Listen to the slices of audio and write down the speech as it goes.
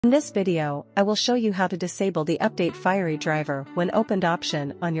In this video, I will show you how to disable the Update Fiery Driver when opened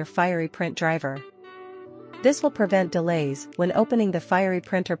option on your Fiery Print driver. This will prevent delays when opening the Fiery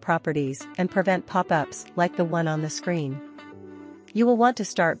Printer properties and prevent pop-ups like the one on the screen. You will want to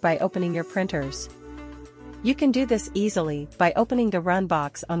start by opening your printers. You can do this easily by opening the Run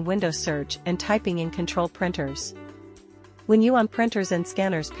box on Windows Search and typing in Control Printers. When you on Printers and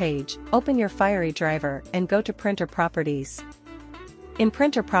Scanners page, open your Fiery driver and go to Printer Properties. In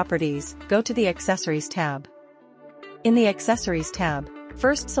Printer Properties, go to the Accessories tab. In the Accessories tab,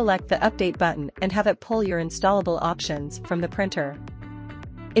 first select the Update button and have it pull your installable options from the printer.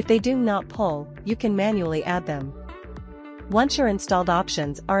 If they do not pull, you can manually add them. Once your installed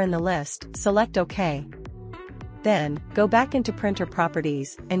options are in the list, select OK. Then, go back into Printer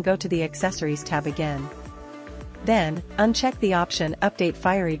Properties and go to the Accessories tab again. Then, uncheck the option Update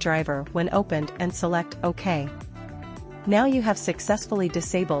Fiery Driver when opened and select OK. Now you have successfully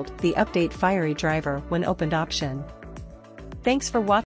disabled the Update Fiery Driver when opened option. Thanks for watching.